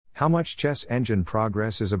How much chess engine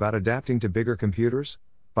progress is about adapting to bigger computers?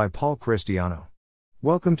 By Paul Christiano.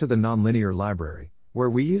 Welcome to the Nonlinear Library,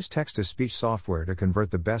 where we use text-to-speech software to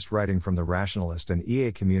convert the best writing from the Rationalist and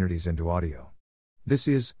EA communities into audio. This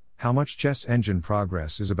is How Much Chess Engine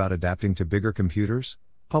Progress is About Adapting to Bigger Computers?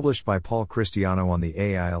 Published by Paul Christiano on the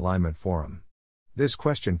AI Alignment Forum. This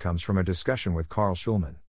question comes from a discussion with Carl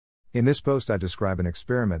Shulman. In this post I describe an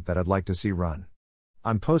experiment that I'd like to see run.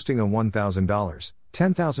 I'm posting a $1,000,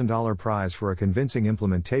 $10,000 prize for a convincing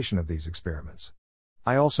implementation of these experiments.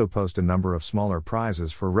 I also post a number of smaller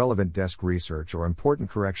prizes for relevant desk research or important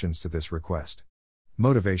corrections to this request.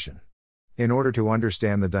 Motivation. In order to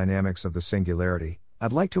understand the dynamics of the singularity,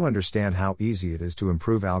 I'd like to understand how easy it is to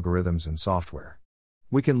improve algorithms and software.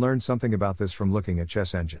 We can learn something about this from looking at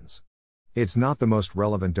chess engines. It's not the most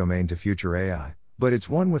relevant domain to future AI, but it's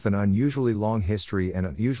one with an unusually long history and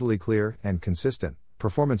unusually clear and consistent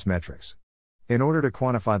performance metrics. In order to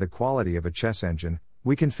quantify the quality of a chess engine,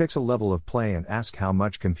 we can fix a level of play and ask how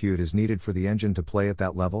much compute is needed for the engine to play at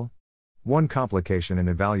that level. One complication in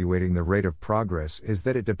evaluating the rate of progress is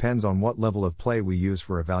that it depends on what level of play we use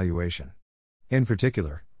for evaluation. In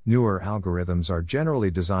particular, newer algorithms are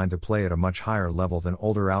generally designed to play at a much higher level than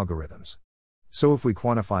older algorithms. So if we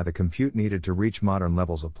quantify the compute needed to reach modern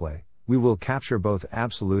levels of play, we will capture both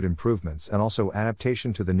absolute improvements and also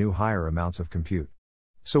adaptation to the new higher amounts of compute.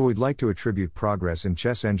 So we'd like to attribute progress in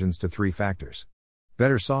chess engines to three factors.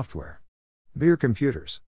 Better software. Bigger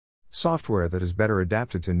computers. Software that is better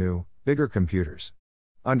adapted to new, bigger computers.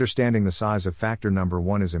 Understanding the size of factor number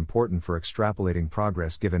one is important for extrapolating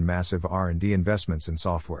progress given massive R&D investments in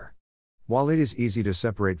software. While it is easy to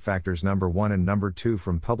separate factors number one and number two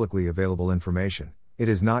from publicly available information, it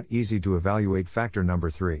is not easy to evaluate factor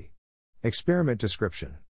number three. Experiment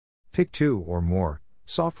description. Pick two or more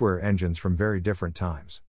software engines from very different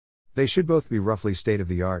times. They should both be roughly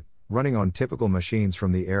state-of-the-art, running on typical machines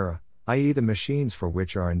from the era, i.e. the machines for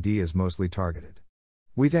which R&D is mostly targeted.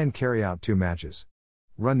 We then carry out two matches.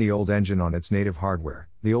 Run the old engine on its native hardware,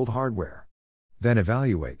 the old hardware. Then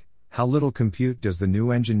evaluate, how little compute does the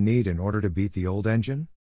new engine need in order to beat the old engine?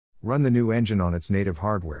 Run the new engine on its native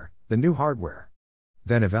hardware, the new hardware.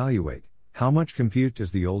 Then evaluate, how much compute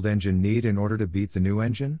does the old engine need in order to beat the new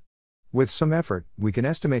engine? With some effort, we can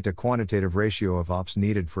estimate a quantitative ratio of ops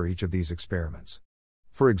needed for each of these experiments.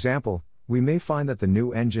 For example, we may find that the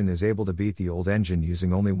new engine is able to beat the old engine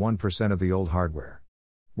using only 1% of the old hardware.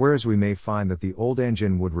 Whereas we may find that the old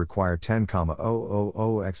engine would require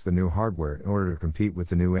 10,000x the new hardware in order to compete with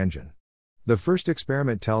the new engine. The first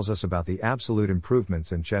experiment tells us about the absolute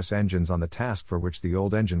improvements in chess engines on the task for which the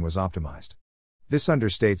old engine was optimized. This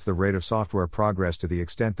understates the rate of software progress to the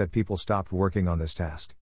extent that people stopped working on this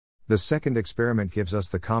task. The second experiment gives us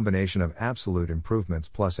the combination of absolute improvements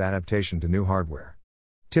plus adaptation to new hardware.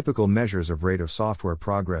 Typical measures of rate of software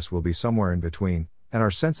progress will be somewhere in between, and are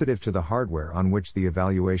sensitive to the hardware on which the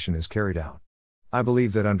evaluation is carried out. I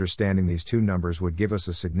believe that understanding these two numbers would give us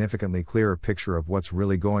a significantly clearer picture of what's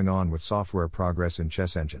really going on with software progress in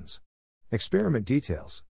chess engines. Experiment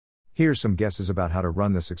details. Here's some guesses about how to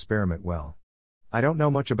run this experiment well. I don't know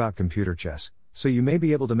much about computer chess, so you may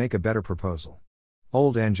be able to make a better proposal.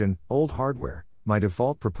 Old engine, old hardware. My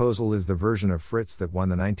default proposal is the version of Fritz that won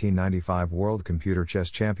the 1995 World Computer Chess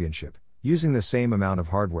Championship, using the same amount of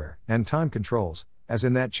hardware and time controls as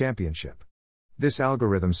in that championship. This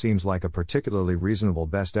algorithm seems like a particularly reasonable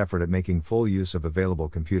best effort at making full use of available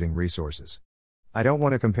computing resources. I don't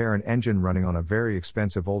want to compare an engine running on a very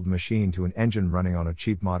expensive old machine to an engine running on a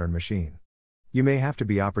cheap modern machine. You may have to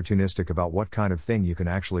be opportunistic about what kind of thing you can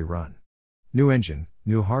actually run. New engine,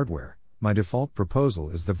 new hardware. My default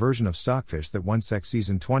proposal is the version of Stockfish that won SEC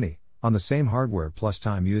Season 20, on the same hardware plus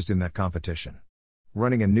time used in that competition.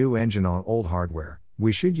 Running a new engine on old hardware,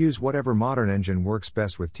 we should use whatever modern engine works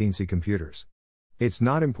best with teensy computers. It's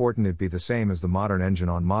not important it be the same as the modern engine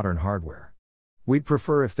on modern hardware. We'd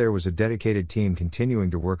prefer if there was a dedicated team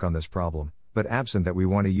continuing to work on this problem, but absent that we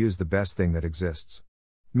want to use the best thing that exists.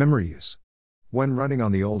 Memory use. When running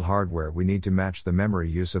on the old hardware we need to match the memory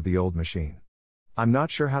use of the old machine. I'm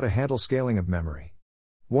not sure how to handle scaling of memory.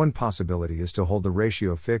 One possibility is to hold the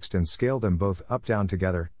ratio fixed and scale them both up-down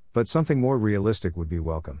together, but something more realistic would be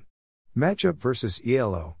welcome. Matchup versus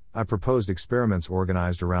ELO, I proposed experiments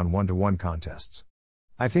organized around one-to-one contests.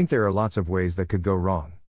 I think there are lots of ways that could go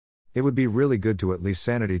wrong. It would be really good to at least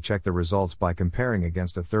sanity check the results by comparing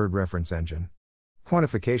against a third reference engine.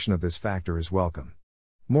 Quantification of this factor is welcome.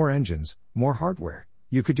 More engines, more hardware.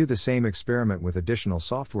 You could do the same experiment with additional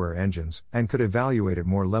software engines, and could evaluate at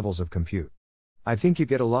more levels of compute. I think you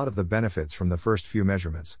get a lot of the benefits from the first few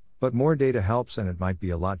measurements, but more data helps and it might be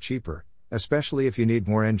a lot cheaper, especially if you need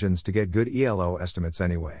more engines to get good ELO estimates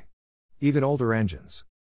anyway. Even older engines.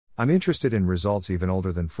 I'm interested in results even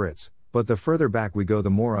older than Fritz, but the further back we go the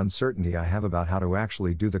more uncertainty I have about how to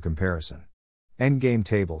actually do the comparison. Endgame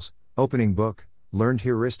tables, opening book, learned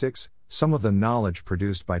heuristics. Some of the knowledge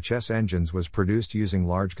produced by chess engines was produced using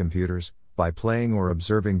large computers, by playing or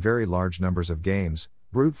observing very large numbers of games,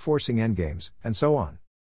 brute forcing endgames, and so on.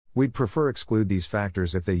 We'd prefer exclude these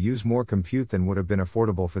factors if they use more compute than would have been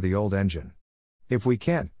affordable for the old engine. If we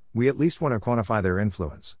can't, we at least want to quantify their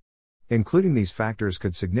influence. Including these factors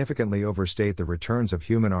could significantly overstate the returns of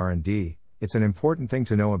human R&D. It's an important thing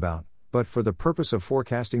to know about, but for the purpose of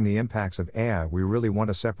forecasting the impacts of AI we really want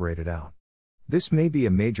to separate it out. This may be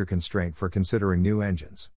a major constraint for considering new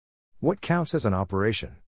engines. What counts as an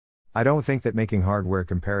operation? I don't think that making hardware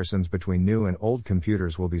comparisons between new and old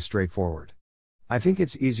computers will be straightforward. I think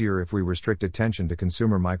it's easier if we restrict attention to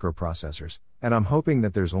consumer microprocessors, and I'm hoping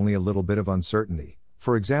that there's only a little bit of uncertainty,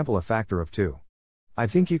 for example a factor of 2. I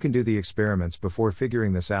think you can do the experiments before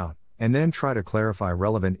figuring this out, and then try to clarify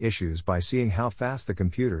relevant issues by seeing how fast the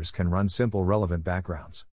computers can run simple relevant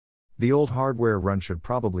backgrounds. The old hardware run should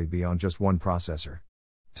probably be on just one processor.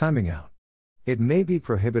 Timing out. It may be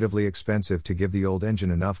prohibitively expensive to give the old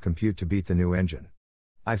engine enough compute to beat the new engine.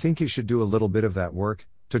 I think you should do a little bit of that work,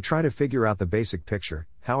 to try to figure out the basic picture,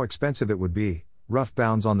 how expensive it would be, rough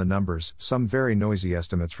bounds on the numbers, some very noisy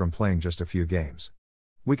estimates from playing just a few games.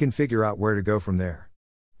 We can figure out where to go from there.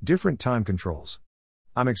 Different time controls.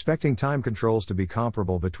 I'm expecting time controls to be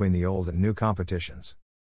comparable between the old and new competitions.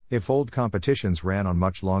 If old competitions ran on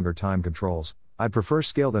much longer time controls, I'd prefer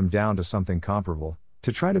scale them down to something comparable,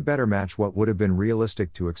 to try to better match what would have been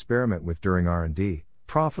realistic to experiment with during R&D,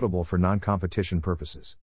 profitable for non-competition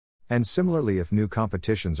purposes. And similarly if new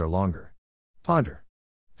competitions are longer. Ponder.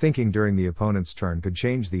 Thinking during the opponent's turn could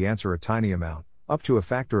change the answer a tiny amount, up to a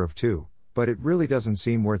factor of 2, but it really doesn't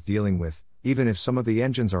seem worth dealing with, even if some of the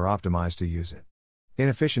engines are optimized to use it.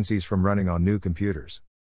 Inefficiencies from running on new computers.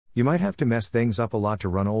 You might have to mess things up a lot to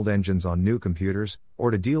run old engines on new computers, or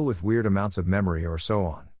to deal with weird amounts of memory or so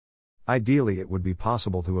on. Ideally it would be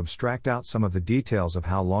possible to abstract out some of the details of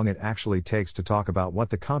how long it actually takes to talk about what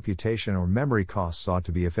the computation or memory costs ought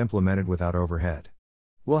to be if implemented without overhead.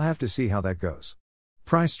 We'll have to see how that goes.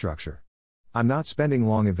 Price structure. I'm not spending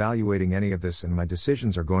long evaluating any of this and my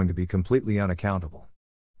decisions are going to be completely unaccountable.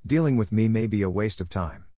 Dealing with me may be a waste of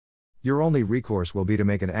time. Your only recourse will be to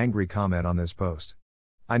make an angry comment on this post.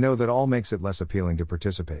 I know that all makes it less appealing to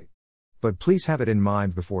participate. But please have it in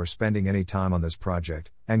mind before spending any time on this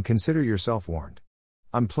project, and consider yourself warned.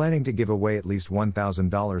 I'm planning to give away at least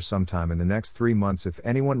 $1,000 sometime in the next 3 months if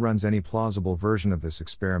anyone runs any plausible version of this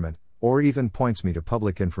experiment, or even points me to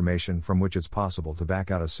public information from which it's possible to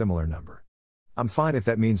back out a similar number. I'm fine if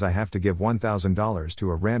that means I have to give $1,000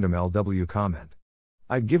 to a random LW comment.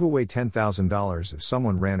 I'd give away $10,000 if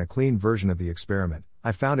someone ran a clean version of the experiment,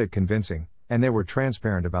 I found it convincing, and they were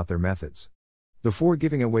transparent about their methods. Before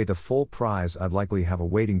giving away the full prize, I'd likely have a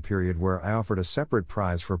waiting period where I offered a separate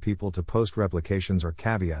prize for people to post replications or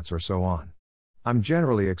caveats or so on. I'm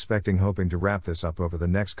generally hoping to wrap this up over the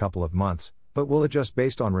next couple of months, but we'll adjust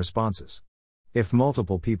based on responses. If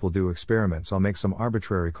multiple people do experiments, I'll make some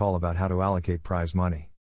arbitrary call about how to allocate prize money.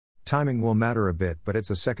 Timing will matter a bit, but it's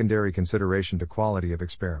a secondary consideration to quality of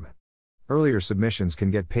experiment. Earlier submissions can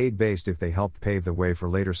get paid based if they helped pave the way for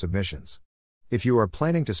later submissions. If you are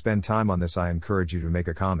planning to spend time on this, I encourage you to make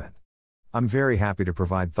a comment. I'm very happy to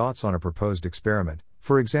provide thoughts on a proposed experiment,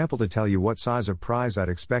 for example to tell you what size of prize I'd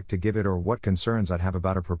expect to give it or what concerns I'd have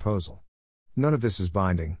about a proposal. None of this is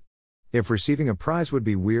binding. If receiving a prize would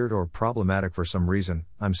be weird or problematic for some reason,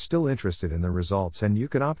 I'm still interested in the results and you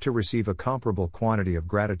can opt to receive a comparable quantity of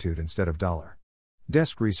gratitude instead of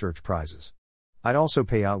desk research prizes. I'd also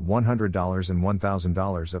pay out $100 and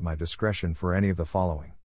 $1,000 at my discretion for any of the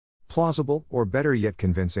following. Plausible, or better yet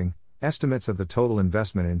convincing, estimates of the total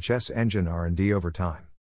investment in chess engine R&D over time.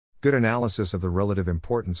 Good analysis of the relative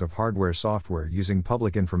importance of hardware software using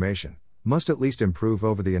public information, must at least improve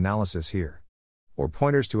over the analysis here. Or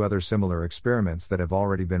pointers to other similar experiments that have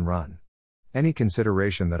already been run. Any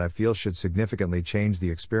consideration that I feel should significantly change the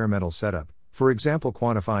experimental setup, for example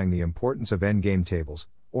quantifying the importance of endgame tables,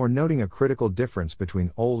 or noting a critical difference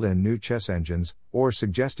between old and new chess engines, or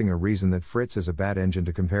suggesting a reason that Fritz is a bad engine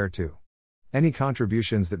to compare to. Any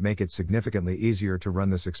contributions that make it significantly easier to run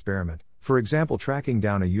this experiment, for example tracking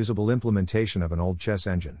down a usable implementation of an old chess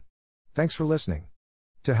engine. Thanks for listening.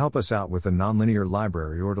 To help us out with the Nonlinear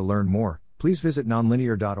Library or to learn more, please visit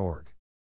nonlinear.org.